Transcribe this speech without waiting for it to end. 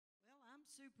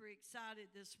super excited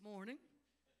this morning.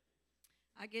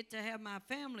 I get to have my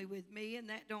family with me, and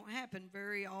that don't happen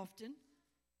very often.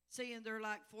 Seeing they're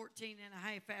like 14 and a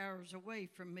half hours away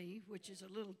from me, which is a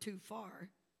little too far.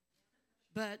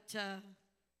 But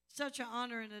such an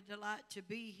honor and a delight to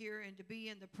be here and to be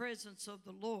in the presence of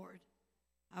the Lord.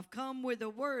 I've come with a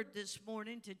word this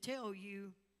morning to tell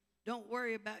you, don't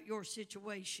worry about your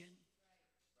situation.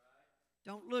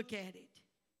 Don't look at it.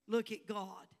 Look at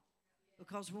God.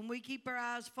 Because when we keep our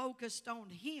eyes focused on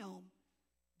Him,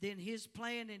 then His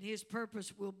plan and His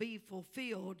purpose will be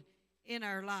fulfilled in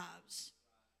our lives.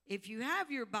 If you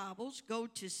have your Bibles, go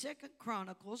to 2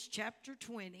 Chronicles chapter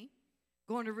 20.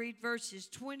 Going to read verses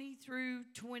 20 through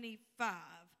 25.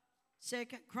 2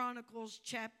 Chronicles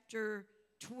chapter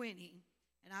 20.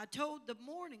 And I told the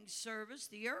morning service,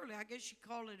 I guess you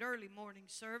call it early morning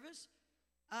service.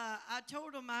 I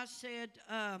told them, I said,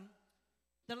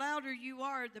 the louder you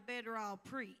are, the better I'll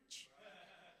preach.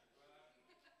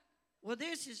 Well,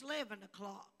 this is 11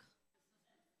 o'clock.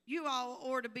 You all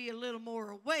ought to be a little more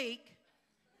awake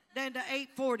than to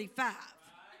 8:45.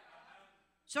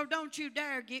 So don't you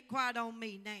dare get quiet on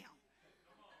me now.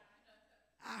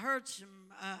 I heard some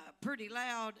pretty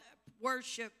loud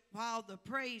worship while the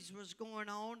praise was going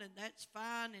on, and that's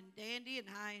fine and dandy, and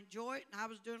I enjoy it, and I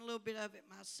was doing a little bit of it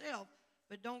myself,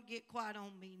 but don't get quiet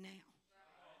on me now.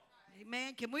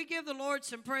 Amen. Can we give the Lord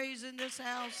some praise in this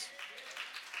house?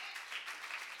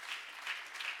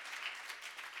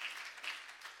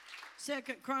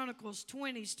 Second Chronicles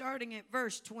 20, starting at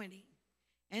verse 20.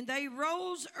 And they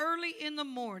rose early in the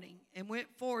morning and went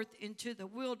forth into the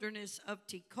wilderness of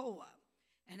Tekoa.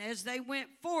 And as they went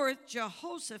forth,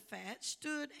 Jehoshaphat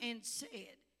stood and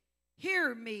said,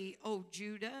 Hear me, O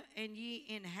Judah, and ye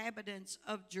inhabitants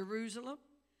of Jerusalem.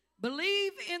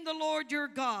 Believe in the Lord your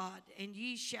God, and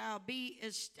ye shall be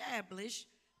established.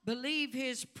 Believe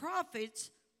his prophets,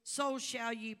 so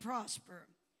shall ye prosper.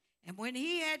 And when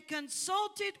he had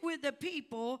consulted with the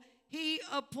people, he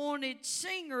appointed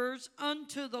singers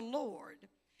unto the Lord,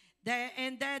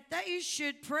 and that they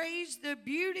should praise the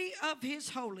beauty of his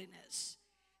holiness.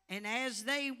 And as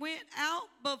they went out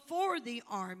before the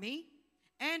army,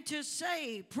 and to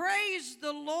say, Praise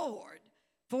the Lord,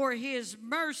 for his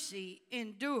mercy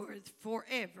endureth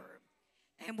forever.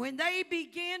 And when they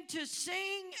began to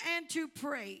sing and to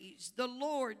praise, the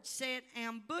Lord set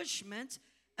ambushments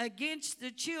against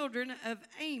the children of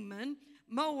Ammon,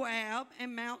 Moab,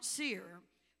 and Mount Seir,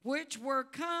 which were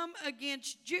come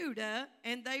against Judah,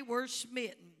 and they were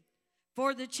smitten.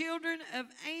 For the children of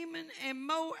Ammon and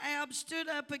Moab stood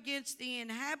up against the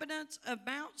inhabitants of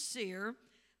Mount Seir,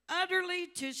 utterly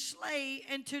to slay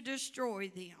and to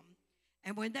destroy them.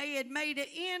 And when they had made an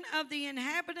end of the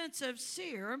inhabitants of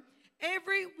Seir,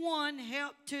 every one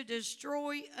helped to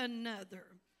destroy another.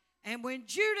 And when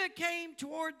Judah came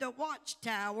toward the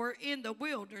watchtower in the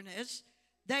wilderness,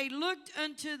 they looked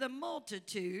unto the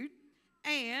multitude,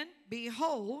 and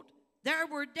behold, there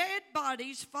were dead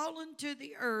bodies fallen to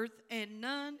the earth, and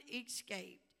none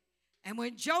escaped. And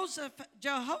when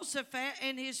Jehoshaphat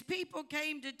and his people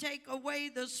came to take away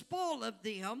the spoil of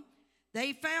them,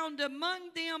 they found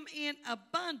among them in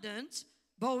abundance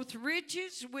both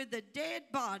riches with the dead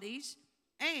bodies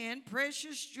and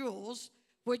precious jewels,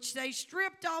 which they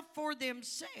stripped off for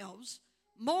themselves,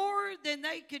 more than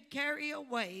they could carry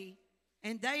away.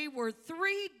 And they were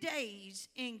 3 days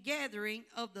in gathering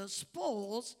of the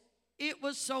spoils. It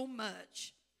was so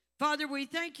much. Father, we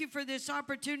thank you for this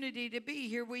opportunity to be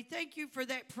here. We thank you for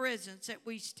that presence that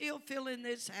we still feel in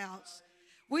this house.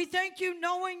 We thank you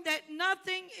knowing that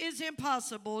nothing is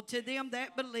impossible to them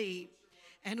that believe.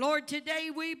 And Lord, today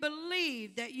we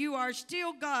believe that you are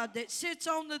still God that sits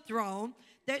on the throne,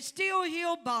 that still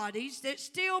heals bodies, that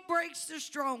still breaks the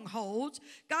strongholds,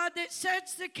 God that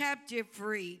sets the captive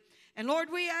free. And Lord,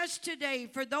 we ask today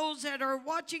for those that are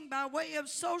watching by way of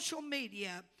social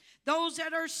media, those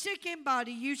that are sick in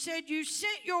body, you said you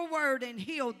sent your word and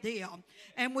healed them.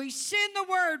 And we send the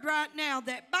word right now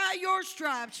that by your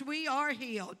stripes we are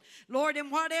healed. Lord,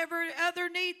 and whatever other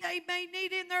need they may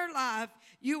need in their life,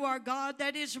 you are God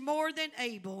that is more than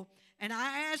able. And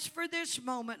I ask for this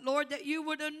moment, Lord, that you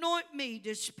would anoint me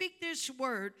to speak this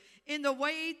word in the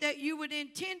way that you would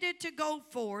intend it to go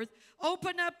forth.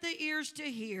 Open up the ears to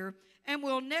hear, and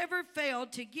we'll never fail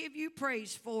to give you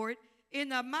praise for it. In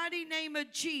the mighty name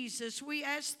of Jesus, we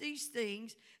ask these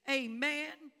things. Amen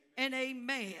and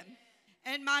amen.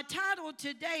 And my title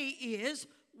today is,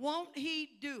 Won't He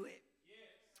Do It?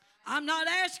 I'm not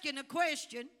asking a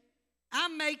question.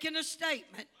 I'm making a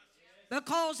statement.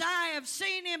 Because I have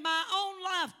seen in my own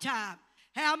lifetime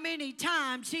how many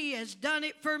times he has done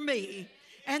it for me.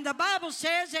 And the Bible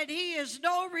says that he is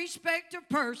no respecter of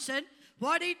person.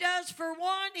 What he does for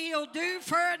one, he'll do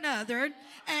for another.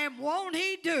 And won't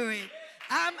he do it?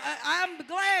 I'm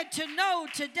glad to know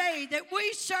today that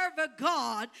we serve a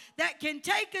God that can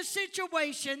take a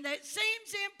situation that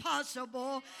seems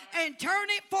impossible and turn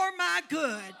it for my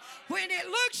good. When it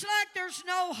looks like there's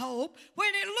no hope, when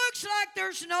it looks like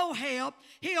there's no help,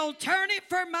 he'll turn it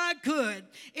for my good.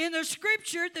 In the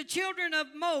scripture, the children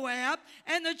of Moab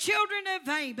and the children of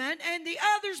Ammon and the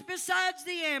others besides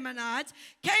the Ammonites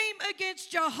came against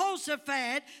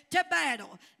Jehoshaphat to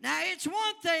battle. Now, it's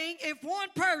one thing if one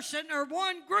person or one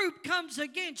group comes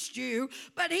against you,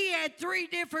 but he had 3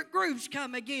 different groups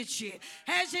come against you.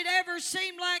 Has it ever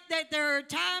seemed like that there are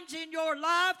times in your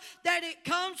life that it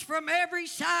comes from every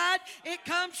side? It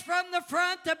comes from the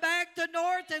front, the back, the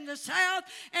north, and the south,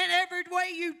 and every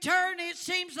way you turn, it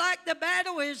seems like the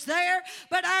battle is there.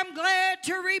 But I'm glad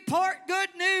to report good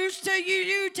news to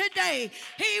you today.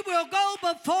 He will go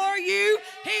before you.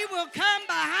 He will come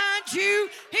behind you.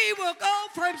 He will go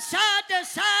from side to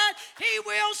side. He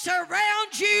will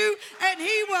surround you, and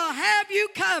he will have you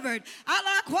covered. I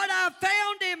like what I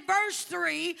found in verse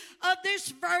 3 of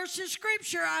this verse of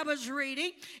scripture I was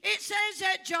reading. It says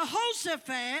that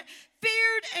Jehoshaphat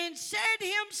feared and set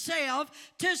himself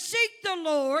to seek the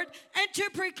Lord and to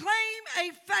proclaim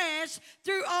a fast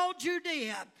through all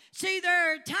Judea. See,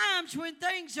 there are times when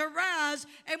things arise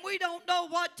and we don't know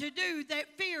what to do,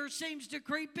 that fear seems to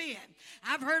creep in.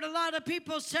 I've heard a lot of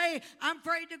people say, I'm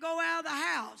afraid to go out of the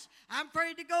house. I'm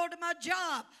afraid to go to my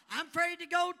job. I'm afraid to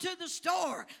go to the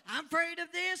store. I'm afraid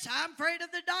of this. I'm afraid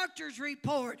of the doctor's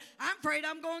report. I'm afraid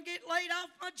I'm going to get laid off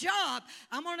my job.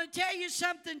 I'm going to tell you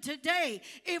something today.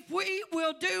 If we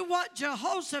will do what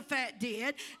Jehoshaphat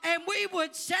did and we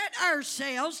would set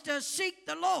ourselves to seek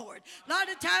the Lord. A lot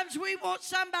of times we want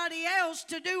somebody else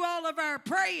to do all of our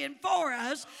praying for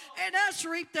us and us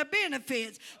reap the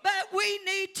benefits. But we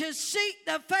need to seek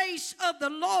the face of the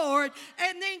Lord,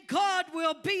 and then God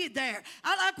will be there.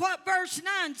 I like what verse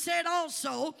 9 said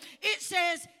also. It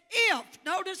says, if,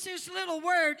 notice this little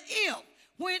word, if,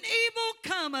 when evil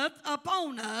cometh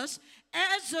upon us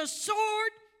as a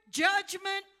sword,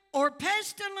 judgment, or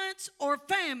pestilence, or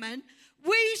famine,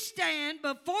 we stand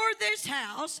before this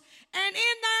house and in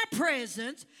thy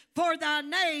presence, for thy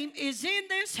name is in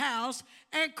this house,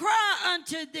 and cry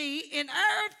unto thee in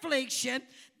our affliction,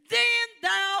 then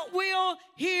thou wilt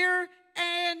hear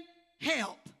and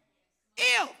help.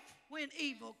 If, when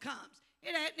evil comes.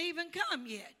 It hadn't even come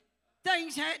yet.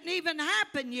 Things hadn't even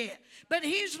happened yet. But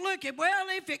he's looking, well,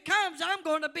 if it comes, I'm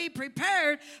going to be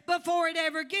prepared before it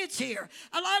ever gets here.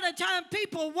 A lot of time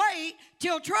people wait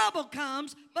till trouble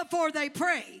comes before they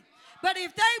pray. But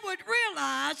if they would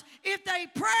realize, if they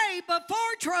pray before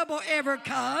trouble ever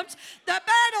comes, the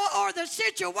battle or the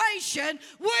situation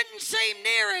wouldn't seem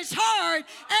near as hard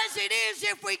as it is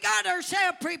if we got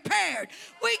ourselves prepared.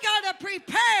 We got to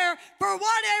prepare for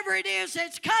whatever it is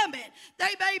that's coming.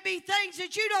 They may be things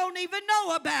that you don't even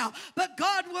know about, but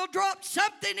God will drop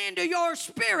something into your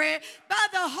spirit by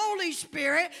the Holy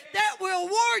Spirit that will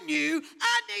warn you,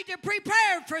 I need to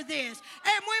prepare for this.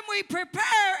 And when we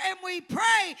prepare and we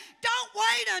pray, don't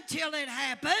wait until it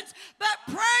happens, but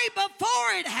pray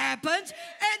before it happens,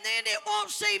 and then it won't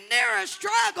seem near a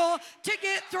struggle to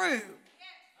get through.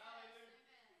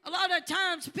 A lot of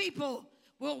times people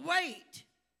will wait,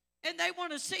 and they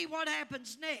want to see what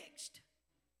happens next.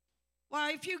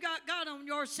 Why, if you got God on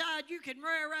your side, you can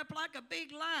rear up like a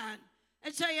big lion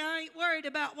and say, I ain't worried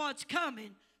about what's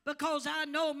coming, because I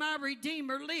know my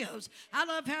Redeemer lives. I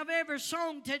love how every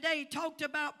song today talked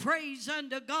about praise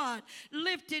unto God,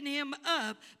 lifting him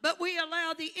up. But we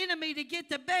allow the enemy to get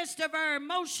the best of our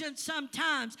emotions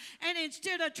sometimes. And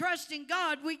instead of trusting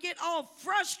God, we get all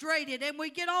frustrated and we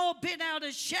get all bent out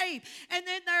of shape. And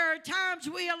then there are times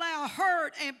we allow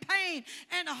hurt and pain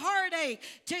and heartache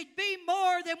to be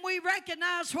more than we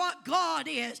recognize what God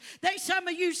is. There's some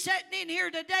of you sitting in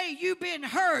here today, you've been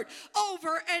hurt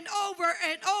over and over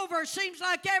and over. Seems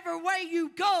like every way you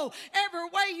go, every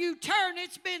way you turn,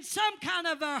 it's been some kind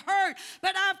of a hurt.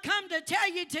 But I've come to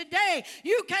tell you today,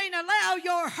 you can't allow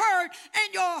your hurt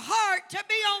and your heart to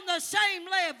be on the same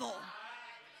level.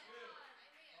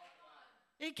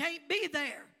 It can't be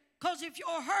there. Because if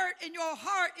your hurt and your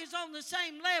heart is on the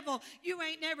same level, you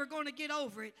ain't never going to get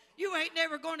over it. You ain't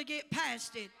never going to get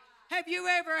past it. Have you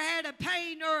ever had a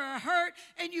pain or a hurt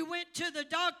and you went to the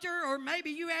doctor, or maybe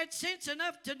you had sense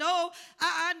enough to know,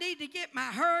 I need to get my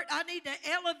hurt, I need to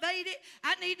elevate it,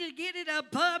 I need to get it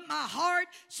above my heart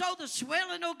so the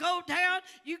swelling will go down.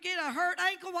 You get a hurt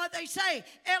ankle, what they say,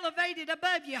 elevate it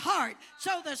above your heart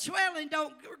so the swelling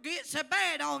don't get so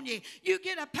bad on you. You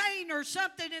get a pain or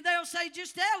something and they'll say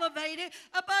just elevate it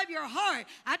above your heart.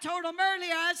 I told them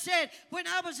earlier, I said when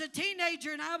I was a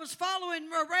teenager and I was following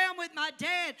around with my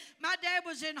dad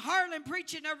was in Harlan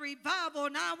preaching a revival,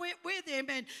 and I went with him,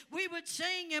 and we would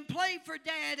sing and play for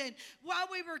Dad. And while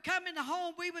we were coming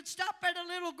home, we would stop at a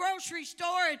little grocery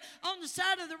store and on the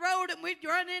side of the road, and we'd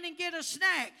run in and get a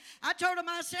snack. I told him,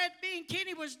 I said, me and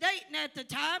Kenny was dating at the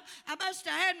time. I must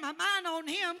have had my mind on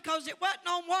him because it wasn't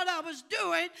on what I was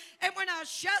doing. And when I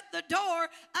shut the door,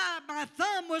 my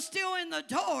thumb was still in the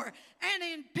door. And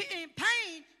in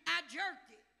pain, I jerked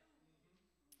it,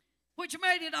 which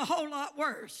made it a whole lot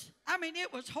worse. I mean,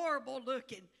 it was horrible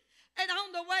looking. And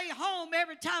on the way home,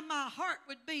 every time my heart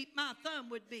would beat, my thumb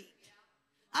would beat.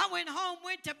 I went home,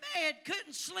 went to bed,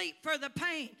 couldn't sleep for the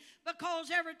pain because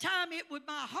every time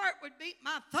my heart would beat,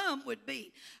 my thumb would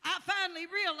beat. I finally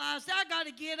realized I got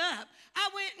to get up. I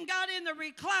went and got in the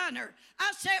recliner.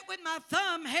 I sat with my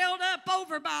thumb held up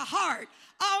over my heart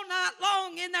all night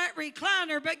long in that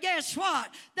recliner, but guess what?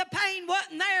 The pain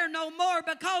wasn't there no more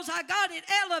because I got it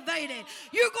elevated.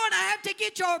 You're going to have to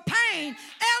get your pain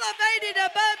elevated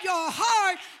above your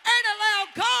heart and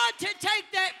allow God to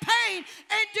take that pain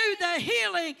and do the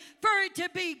healing for it to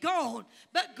be gone.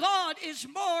 But God is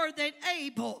more than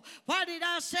able. Why did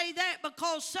I say that?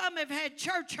 Because some have had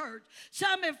church hurt.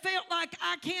 Some have felt like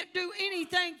I can't do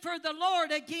anything for the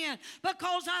Lord again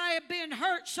because I have been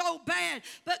hurt so bad.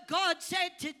 But God said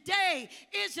today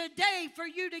is a day for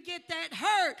you to get that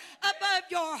hurt above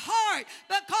your heart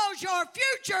because your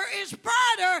future is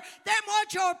brighter than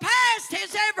what your past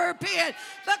has ever been.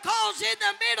 Because in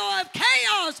the middle of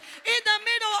chaos, in the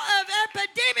middle of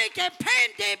epidemic and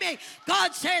pandemic,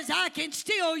 God says, I can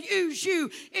still use you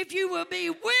if you will be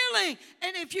willing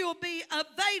and if you will be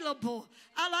available.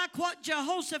 I like what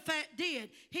Jehoshaphat did.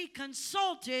 He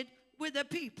consulted with the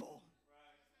people.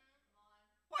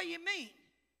 What do you mean?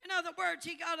 In other words,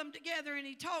 he got them together and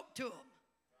he talked to them.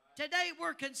 Today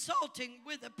we're consulting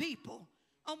with the people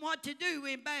on what to do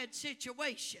in bad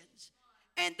situations.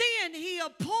 And then he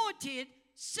appointed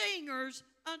singers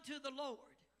unto the Lord.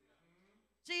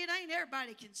 See, it ain't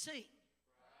everybody can sing.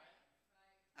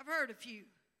 I've heard a few.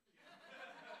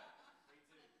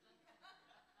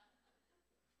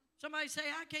 Somebody say,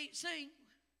 I can't sing.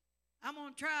 I'm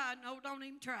going to try. No, don't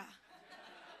even try.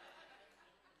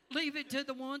 Leave it to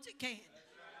the ones that can.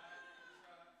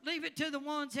 Leave it to the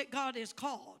ones that God has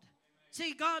called.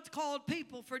 See, God's called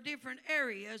people for different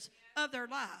areas of their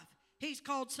life. He's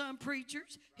called some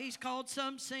preachers. He's called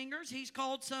some singers. He's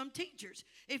called some teachers.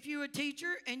 If you're a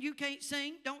teacher and you can't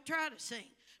sing, don't try to sing.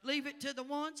 Leave it to the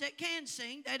ones that can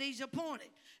sing that he's appointed.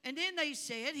 And then they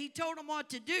said, he told them what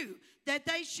to do, that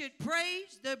they should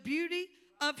praise the beauty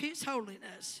of his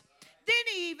holiness.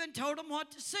 Then he even told them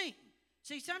what to sing.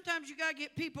 See, sometimes you got to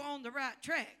get people on the right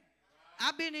track.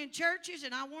 I've been in churches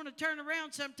and I want to turn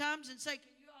around sometimes and say, can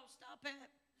you all stop that?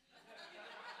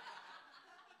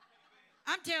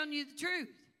 I'm telling you the truth.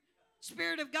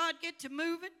 Spirit of God get to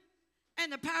moving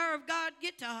and the power of God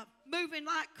get to moving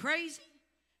like crazy.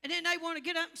 And then they want to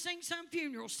get up and sing some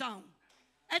funeral song.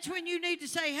 That's when you need to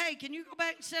say, hey, can you go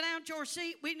back and sit down at your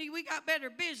seat? We got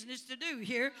better business to do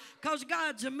here because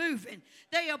God's a moving.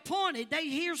 They appointed.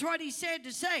 Here's what he said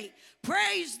to say.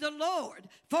 Praise the Lord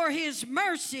for his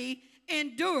mercy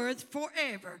endureth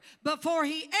forever. Before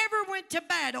he ever went to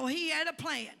battle, he had a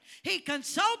plan. He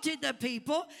consulted the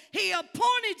people. He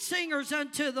appointed singers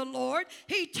unto the Lord.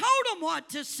 He told them what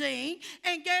to sing.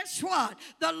 And guess what?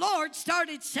 The Lord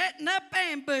started setting up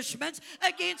ambushments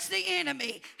against the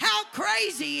enemy. How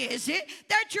crazy is it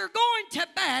that you're going to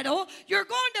battle, you're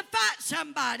going to fight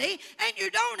somebody, and you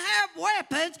don't have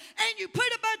weapons, and you put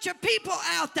a bunch of people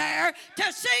out there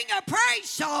to sing a praise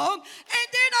song, and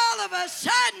then all of a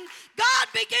sudden, God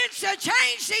begins to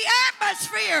change the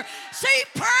atmosphere. See,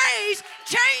 praise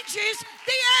changes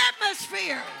the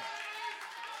atmosphere.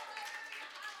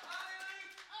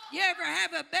 You ever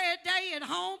have a bad day at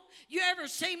home? You ever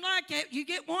seem like you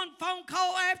get one phone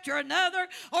call after another,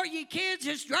 or your kids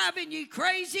is driving you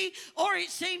crazy, or it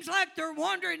seems like they're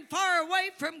wandering far away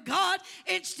from God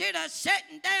instead of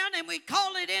sitting down, and we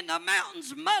call it in the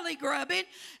mountains mully grubbing.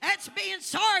 That's being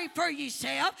sorry for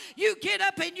yourself. You get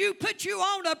up and you put you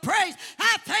on a praise.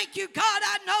 I thank you, God.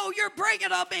 I know you're bringing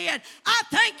them in. I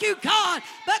thank you, God,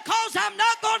 because I'm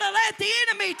not going to let the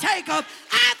enemy take them.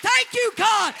 I thank you,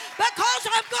 God, because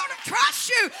I'm going to trust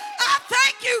you. I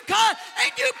thank you, God,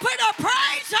 and you put a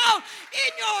praise on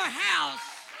in your house.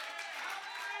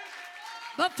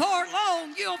 Before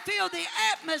long, you'll feel the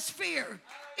atmosphere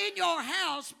in your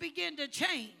house begin to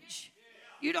change.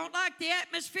 You don't like the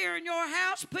atmosphere in your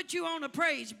house? Put you on a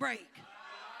praise break.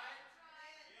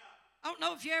 I don't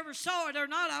know if you ever saw it or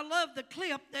not. I love the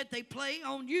clip that they play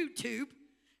on YouTube,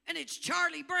 and it's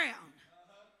Charlie Brown.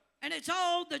 And it's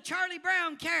all the Charlie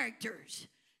Brown characters.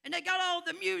 And they got all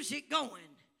the music going.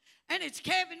 And it's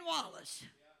Kevin Wallace.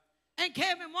 And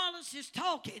Kevin Wallace is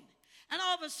talking. And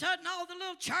all of a sudden, all the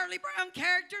little Charlie Brown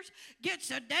characters gets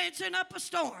a dancing up a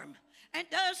storm. And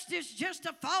dust is just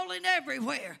a falling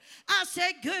everywhere. I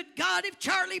said, good God, if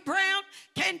Charlie Brown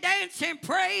can dance and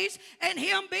praise, and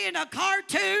him being a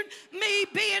cartoon, me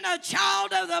being a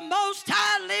child of the Most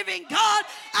High living God,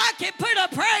 I can put a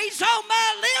praise on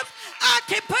my lips. I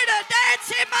can put a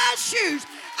dance in my shoes.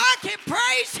 I can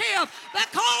praise him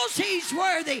because he's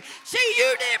worthy. See,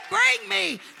 you didn't bring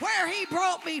me where he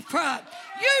brought me from.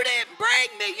 You didn't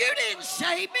bring me. You didn't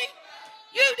save me.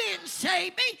 You didn't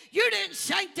save me. You didn't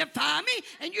sanctify me.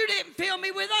 And you didn't fill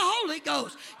me with the Holy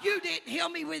Ghost. You didn't heal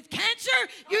me with cancer.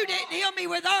 You didn't heal me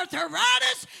with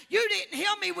arthritis. You didn't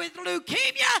heal me with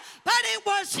leukemia. But it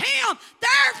was him.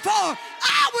 Therefore,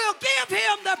 I will give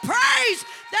him the praise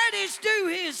that is due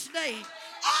his name.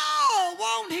 Oh,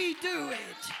 won't he do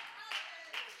it?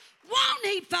 Won't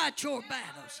he fight your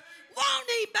battles? Won't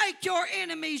he make your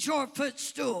enemies your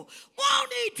footstool?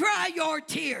 Won't he dry your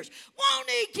tears? Won't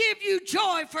he give you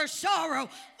joy for sorrow?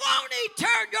 Won't he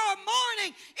turn your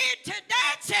mourning into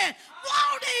dancing?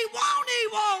 Won't he? Won't he?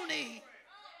 Won't he?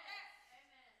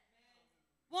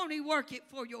 Won't he work it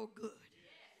for your good?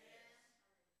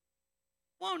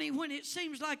 Won't he when it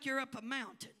seems like you're up a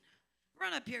mountain?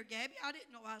 Run up here, Gabby. I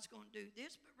didn't know I was going to do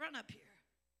this, but run up here.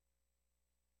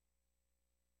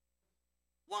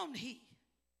 Won't he?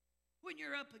 When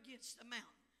you're up against the mountain.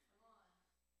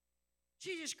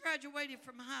 She just graduated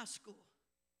from high school.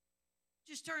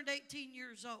 Just turned 18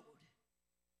 years old.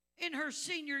 In her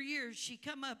senior years, she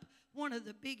come up one of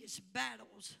the biggest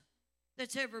battles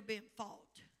that's ever been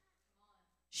fought.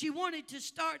 She wanted to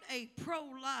start a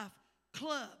pro-life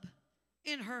club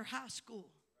in her high school.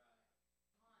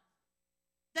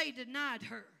 They denied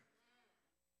her.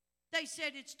 They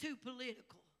said it's too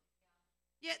political.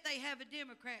 Yet they have a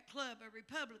Democrat club, a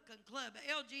Republican club,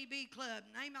 an LGBT club,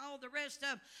 name all the rest of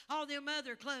them, all them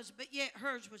other clubs, but yet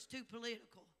hers was too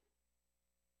political.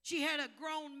 She had a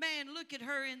grown man look at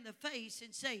her in the face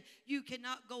and say, you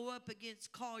cannot go up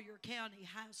against Collier County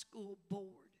High School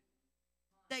Board.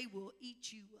 They will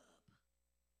eat you up.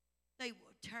 They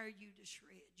will tear you to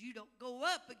shreds. You don't go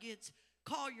up against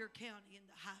Collier County in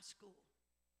the high school.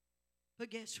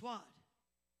 But guess what?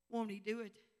 Won't he do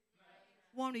it?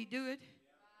 Won't he do it?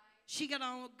 She got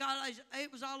on,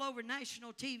 it was all over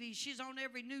national TV. She's on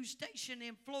every news station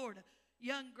in Florida.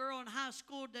 Young girl in high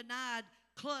school denied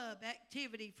club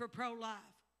activity for pro-life.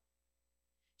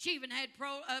 She even had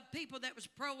people that was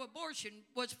pro-abortion,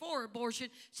 was for abortion,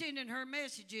 sending her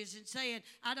messages and saying,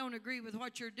 I don't agree with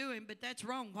what you're doing, but that's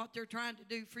wrong, what they're trying to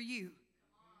do for you.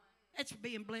 That's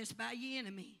being blessed by your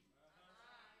enemy.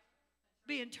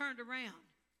 Being turned around.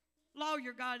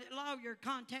 Lawyer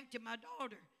contacted my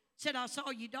daughter. Said, I saw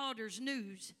your daughter's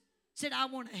news. Said, I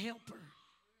want to help her.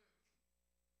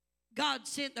 God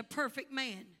sent the perfect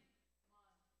man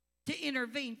to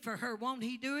intervene for her. Won't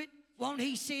he do it? Won't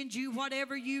he send you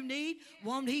whatever you need?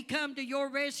 Won't he come to your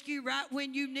rescue right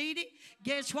when you need it?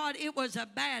 Guess what? It was a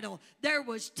battle. There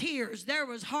was tears. There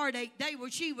was heartache.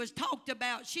 She was talked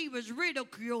about. She was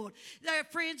ridiculed. Their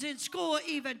friends in school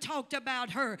even talked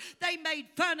about her. They made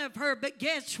fun of her. But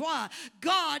guess what?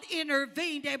 God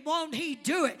intervened, and won't he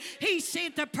do it? He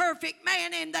sent the perfect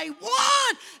man, and they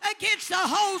won against the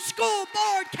whole school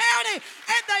board county,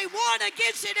 and they won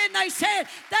against it, and they said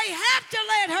they have to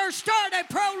let her start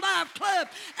a pro-life club.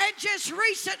 And just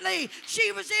recently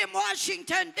she was in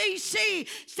Washington, D.C.,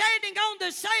 standing on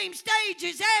the same stage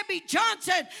as Abby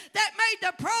Johnson that made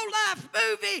the pro-life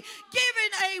movie,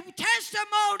 giving a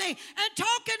testimony and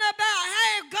talking about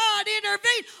how God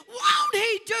intervened. Won't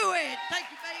he do it? Thank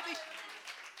you, baby.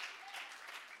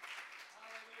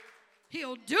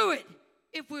 He'll do it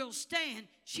if we'll stand.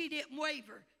 She didn't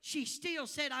waver. She still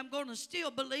said, I'm going to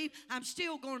still believe. I'm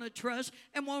still going to trust.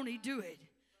 And won't he do it?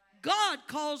 God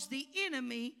caused the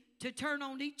enemy to turn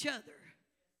on each other.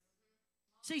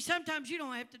 See, sometimes you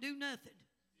don't have to do nothing,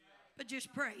 but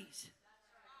just praise.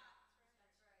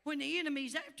 When the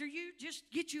enemy's after you, just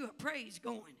get you a praise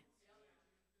going.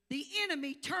 The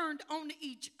enemy turned on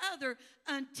each other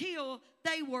until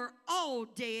they were all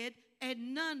dead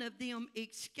and none of them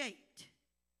escaped.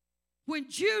 When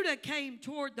Judah came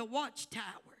toward the watchtower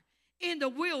in the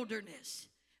wilderness,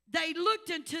 they looked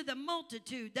into the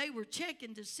multitude. They were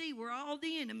checking to see where all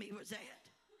the enemy was at.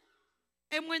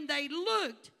 And when they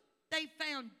looked, they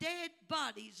found dead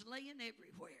bodies laying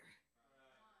everywhere.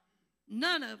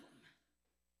 None of them.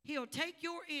 He'll take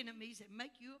your enemies and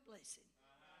make you a blessing.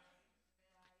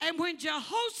 And when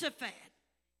Jehoshaphat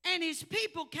and his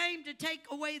people came to take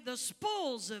away the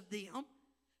spoils of them,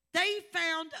 they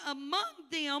found among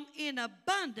them in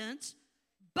abundance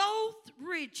both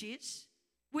riches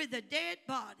with the dead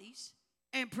bodies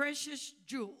and precious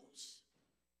jewels.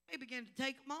 They began to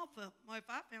take them off of them. Well, if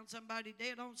I found somebody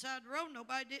dead on the side of the road,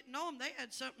 nobody didn't know them, they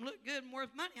had something look good and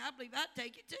worth money, I believe I'd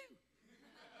take it too.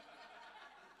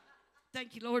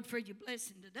 Thank you, Lord, for your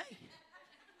blessing today.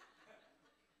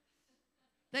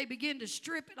 They began to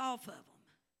strip it off of them.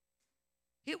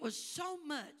 It was so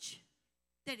much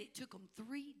that it took them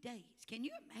 3 days. Can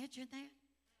you imagine that?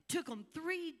 It took them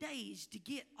 3 days to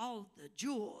get all the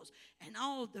jewels and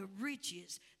all the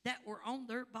riches that were on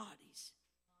their bodies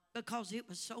because it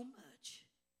was so much.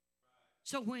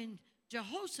 So when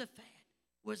Jehoshaphat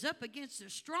was up against the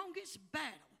strongest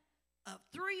battle of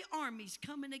 3 armies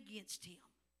coming against him,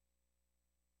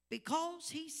 because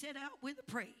he set out with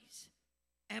a praise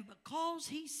and because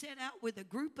he set out with a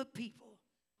group of people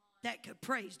that could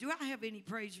praise. Do I have any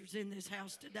praisers in this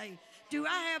house today? Do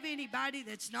I have anybody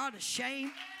that's not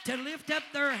ashamed to lift up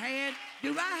their hand?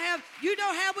 Do I have, you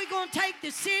know how we going to take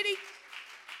the city?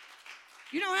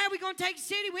 You know how we going to take the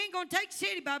city? We ain't going to take the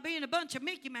city by being a bunch of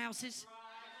Mickey Mouses.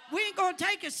 We ain't going to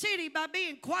take a city by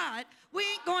being quiet. We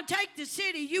ain't going to take the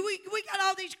city. We got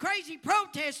all these crazy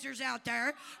protesters out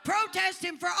there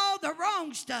protesting for all the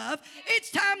wrong stuff.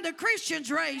 It's time the Christians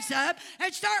raise up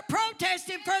and start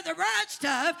protesting for the right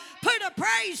stuff. Put a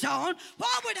praise on.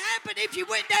 What would happen if you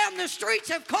went down the streets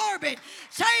of Corbin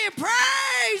saying,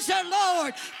 praise the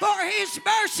Lord for his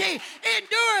mercy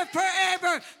endureth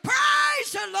forever.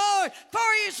 Praise the Lord for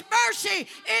his mercy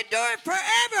endureth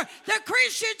forever. The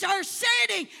Christians are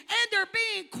sitting and they're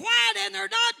being quiet and they're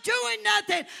not doing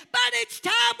nothing. But it's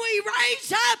time we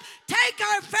raise up, take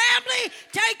our family,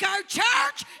 take our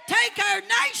church, take our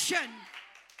nation.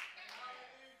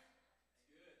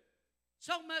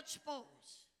 So much spoils.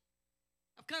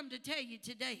 I've come to tell you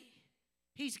today,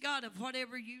 he's God of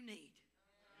whatever you need.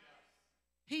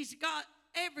 He's got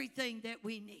everything that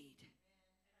we need.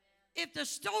 If the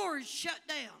store is shut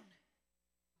down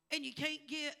and you can't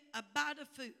get a bite of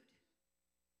food,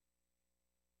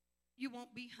 you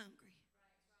won't be hungry.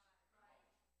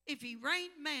 If he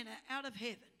rained manna out of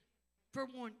heaven for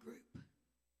one group,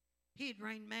 he'd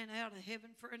rain manna out of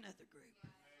heaven for another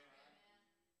group.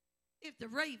 If the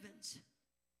ravens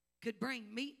could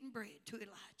bring meat and bread to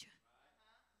Elijah,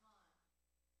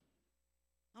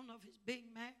 I don't know if it's Big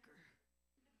Mac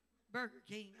or Burger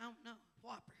King, I don't know,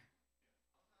 Whopper.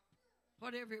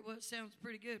 Whatever it was sounds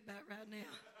pretty good about right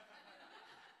now.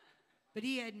 But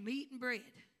he had meat and bread.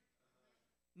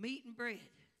 Meat and bread.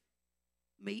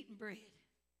 Meat and bread.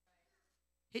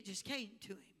 It just came to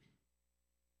him.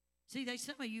 See, there's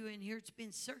some of you in here that's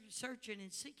been searching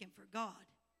and seeking for God.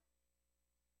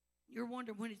 You're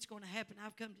wondering when it's going to happen.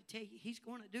 I've come to tell you, he's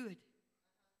going to do it.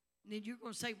 And then you're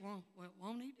going to say, well,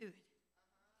 won't he do it?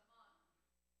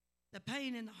 The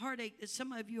pain and the heartache that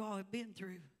some of you all have been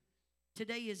through,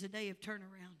 today is a day of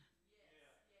turnaround.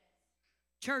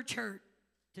 Church hurt.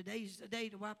 Today's the day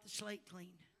to wipe the slate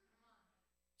clean.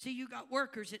 See, you got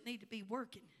workers that need to be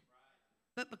working.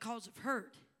 But because of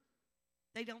hurt,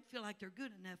 they don't feel like they're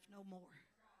good enough no more.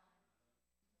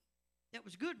 That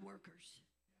was good workers.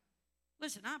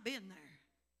 Listen, I've been there.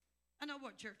 I know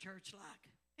what church hurt's like.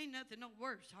 Ain't nothing no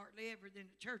worse hardly ever than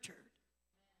a church hurt.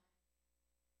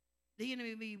 The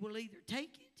enemy will either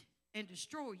take it and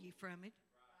destroy you from it,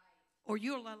 or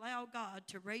you'll allow God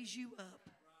to raise you up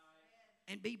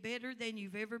and be better than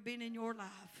you've ever been in your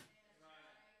life.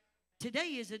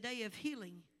 Today is a day of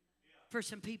healing for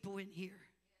some people in here.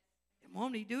 And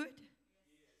won't he do it?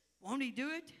 Won't he do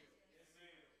it?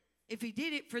 If he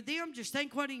did it for them, just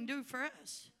think what he can do for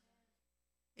us.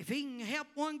 If he can help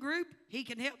one group, he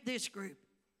can help this group.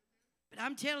 But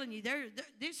I'm telling you,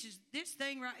 this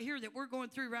thing right here that we're going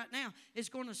through right now is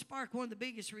going to spark one of the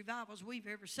biggest revivals we've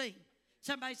ever seen.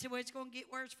 Somebody said, well, it's going to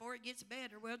get worse before it gets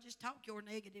better. Well, just talk your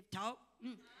negative talk.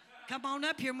 Come on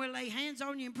up here and we'll lay hands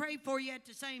on you and pray for you at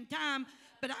the same time.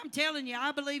 But I'm telling you,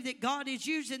 I believe that God is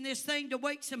using this thing to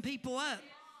wake some people up.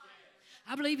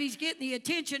 I believe he's getting the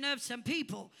attention of some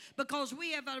people because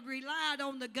we have relied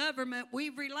on the government.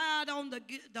 We've relied on the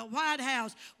White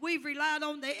House. We've relied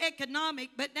on the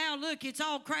economic. But now, look, it's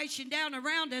all crashing down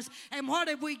around us. And what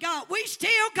have we got? We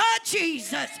still got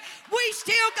Jesus. We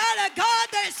still got a God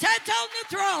that sits on the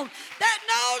throne, that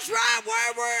knows right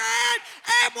where we're at,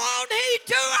 and won't he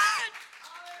do it?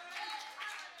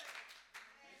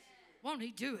 Won't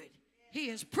he do it? He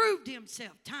has proved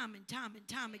himself time and time and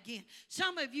time again.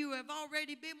 Some of you have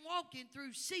already been walking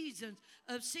through seasons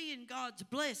of seeing God's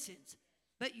blessings,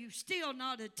 but you've still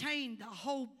not attained the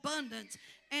whole abundance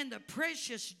and the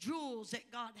precious jewels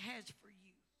that God has for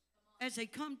you as they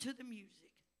come to the music.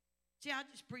 See, I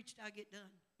just preached, I get done.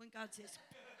 When God says,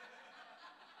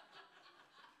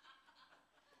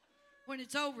 when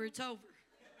it's over, it's over.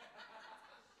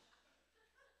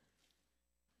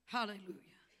 Hallelujah.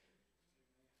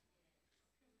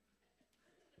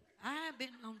 I have been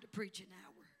on to preach an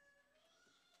hour.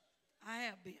 I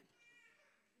have been.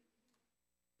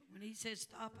 But when he says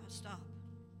stop, I stop.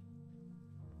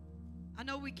 I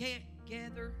know we can't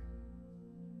gather.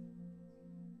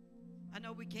 I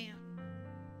know we can't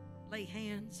lay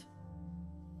hands.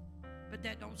 But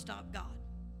that don't stop God.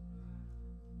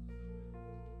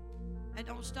 That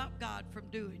don't stop God from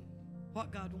doing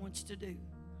what God wants to do.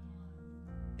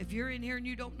 If you're in here and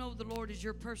you don't know the Lord as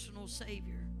your personal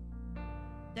Savior,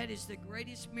 that is the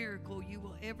greatest miracle you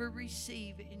will ever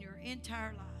receive in your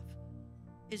entire life,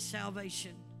 is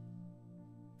salvation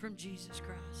from Jesus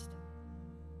Christ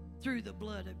through the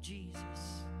blood of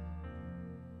Jesus.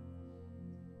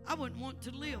 I wouldn't want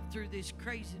to live through this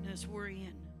craziness we're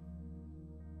in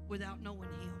without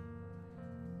knowing him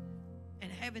and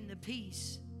having the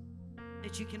peace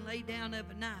that you can lay down of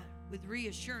a night with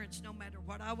reassurance. No matter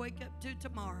what I wake up to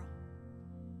tomorrow,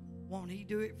 won't he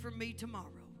do it for me tomorrow?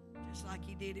 Just like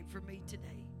he did it for me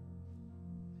today.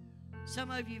 Some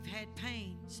of you have had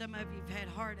pain. Some of you have had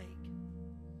heartache.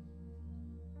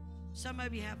 Some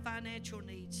of you have financial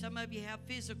needs. Some of you have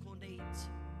physical needs.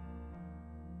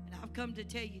 And I've come to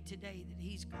tell you today that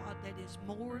he's God that is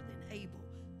more than able.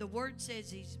 The word says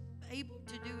he's able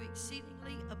to do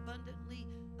exceedingly abundantly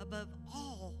above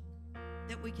all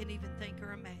that we can even think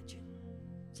or imagine.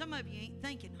 Some of you ain't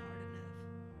thinking hard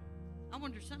enough. I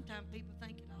wonder sometimes people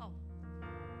think it all.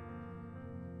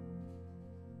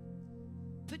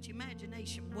 Put your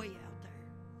imagination way out there,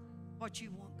 what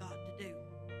you want God to do.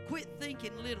 Quit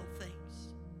thinking little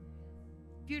things.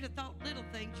 If you'd have thought little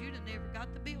things, you'd have never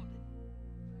got the building.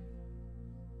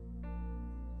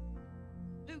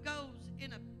 Who goes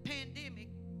in a pandemic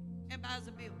and buys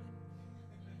a building?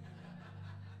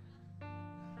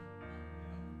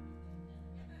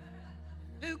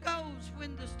 Who goes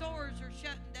when the stores are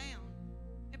shutting down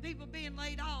and people being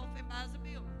laid off and buys a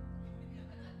building?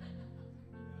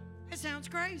 It sounds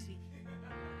crazy.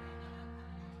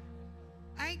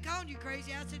 I ain't calling you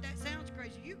crazy. I said that sounds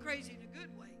crazy. You crazy in a good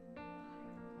way.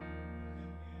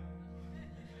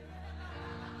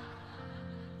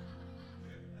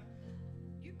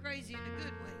 You crazy in a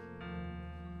good way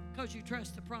because you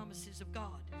trust the promises of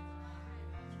God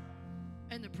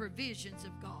and the provisions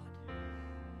of God.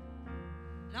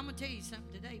 And I'm going to tell you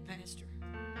something today, Pastor.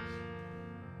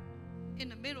 In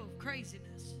the middle of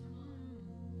craziness,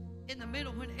 in the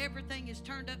middle when everything is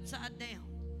turned upside down,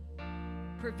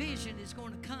 provision is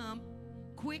going to come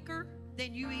quicker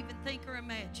than you even think or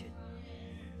imagine.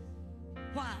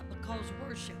 Why? Because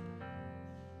worship.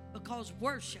 Because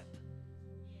worship.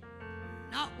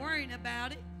 Not worrying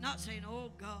about it, not saying,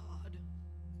 oh God,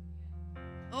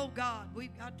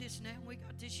 we've got this now, we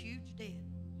got this huge debt.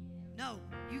 No,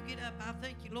 you get up, I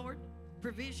thank you, Lord,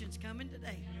 provision's coming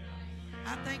today.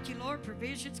 I thank you, Lord,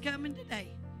 provision's coming today.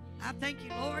 I thank you,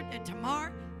 Lord, that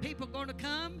tomorrow people are going to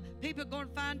come, people are going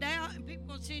to find out, and people are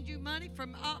going to send you money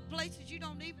from places you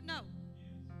don't even know.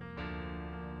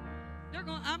 They're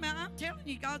going. I'm telling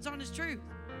you, God's on His truth.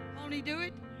 Won't He do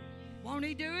it? Won't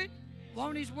He do it?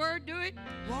 Won't His word do it?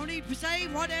 Won't He say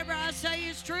whatever I say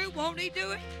is true? Won't He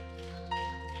do it?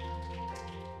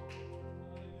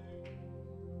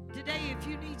 Today, if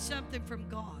you need something from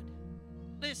God,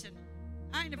 listen,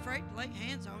 I ain't afraid to lay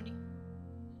hands on you.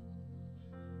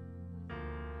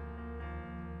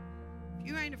 If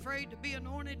you ain't afraid to be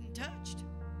anointed and touched,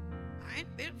 I ain't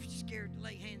a bit scared to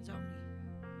lay hands on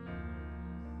you.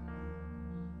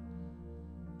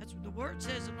 That's what the word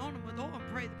says, anoint them with oil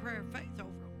and pray the prayer of faith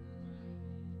over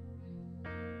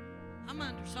them. I'm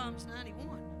under Psalms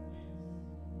 91.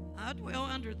 I dwell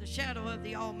under the shadow of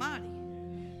the Almighty.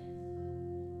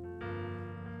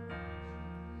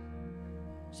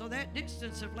 So that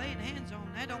distance of laying hands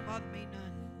on, that don't bother me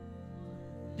none.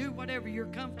 Do whatever you're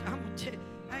comfortable.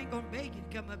 I ain't going to beg you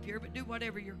to come up here, but do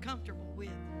whatever you're comfortable with.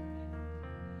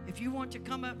 If you want to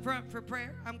come up front for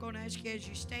prayer, I'm going to ask you as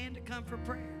you stand to come for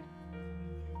prayer.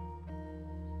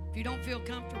 If you don't feel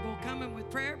comfortable coming with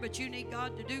prayer, but you need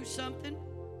God to do something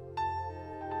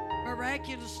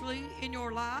miraculously in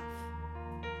your life,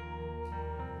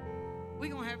 we're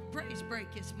going to have a praise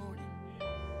break this morning.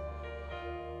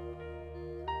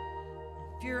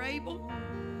 If you're able,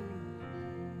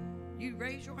 you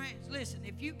raise your hands. Listen,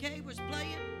 if UK was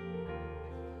playing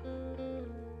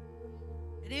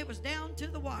and it was down to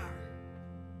the wire,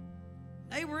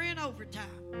 they were in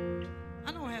overtime.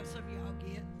 I know how some of y'all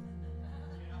get.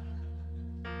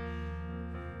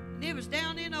 And it was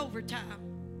down in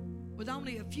overtime with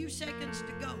only a few seconds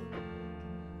to go.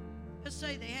 Let's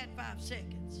say they had 5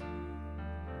 seconds.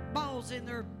 Ball's in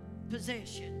their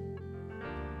possession.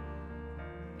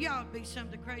 Y'all would be some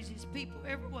of the craziest people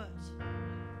ever was.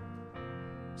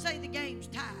 Say the game's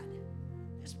tied.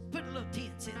 Let's put a little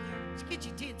tense in there. Let's get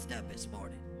you tensed up this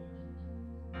morning.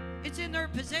 It's in their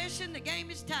possession. The game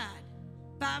is tied.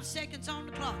 5 seconds on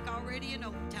the clock, already in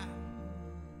overtime.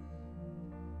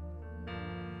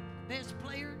 Best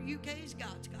player UK's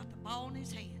got the ball in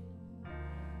his hand.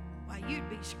 Why, you'd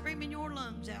be screaming your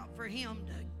lungs out for him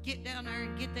to get down there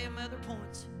and get them other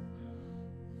points.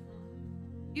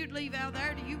 You'd leave out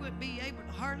there and you wouldn't be able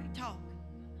to hardly talk.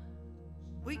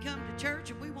 We come to church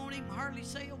and we won't even hardly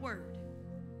say a word,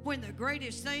 when the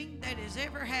greatest thing that has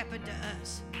ever happened to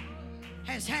us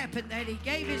has happened, that He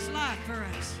gave His life for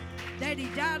us, that He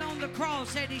died on the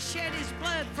cross, that He shed His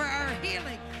blood for our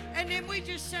healing, and then we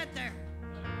just sat there.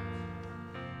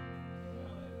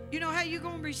 You know how you're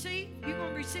going to receive? You're going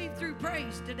to receive through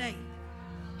praise today.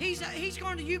 He's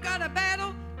going to, you got a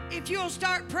battle. If you'll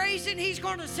start praising, He's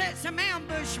going to set some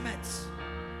ambushments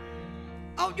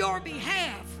on your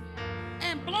behalf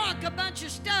and block a bunch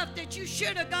of stuff that you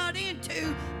should have got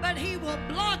into, but He will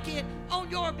block it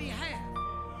on your behalf.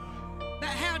 But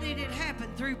how did it happen?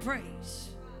 Through praise.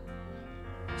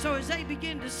 So as they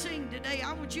begin to sing today,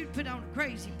 I want you to put on a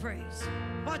crazy praise.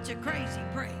 What's a crazy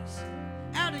praise?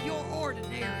 Out of your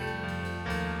ordinary.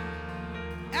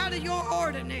 Out of your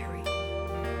ordinary.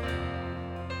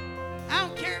 I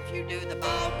don't care if you do the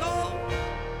ball goal.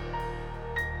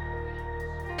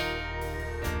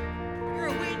 You're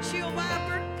a windshield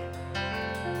wiper.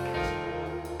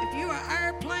 If you're an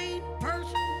airplane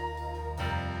person.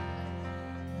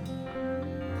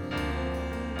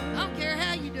 I don't care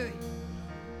how you do it.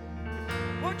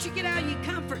 Won't you get out of your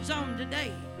comfort zone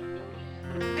today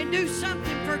and do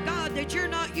something for God that you're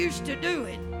not used to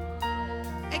doing,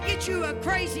 and get you a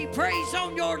crazy praise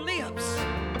on your lips,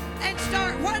 and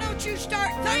why don't you start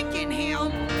thanking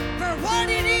Him for what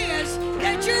it is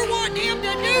that you're wanting Him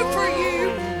to do for you,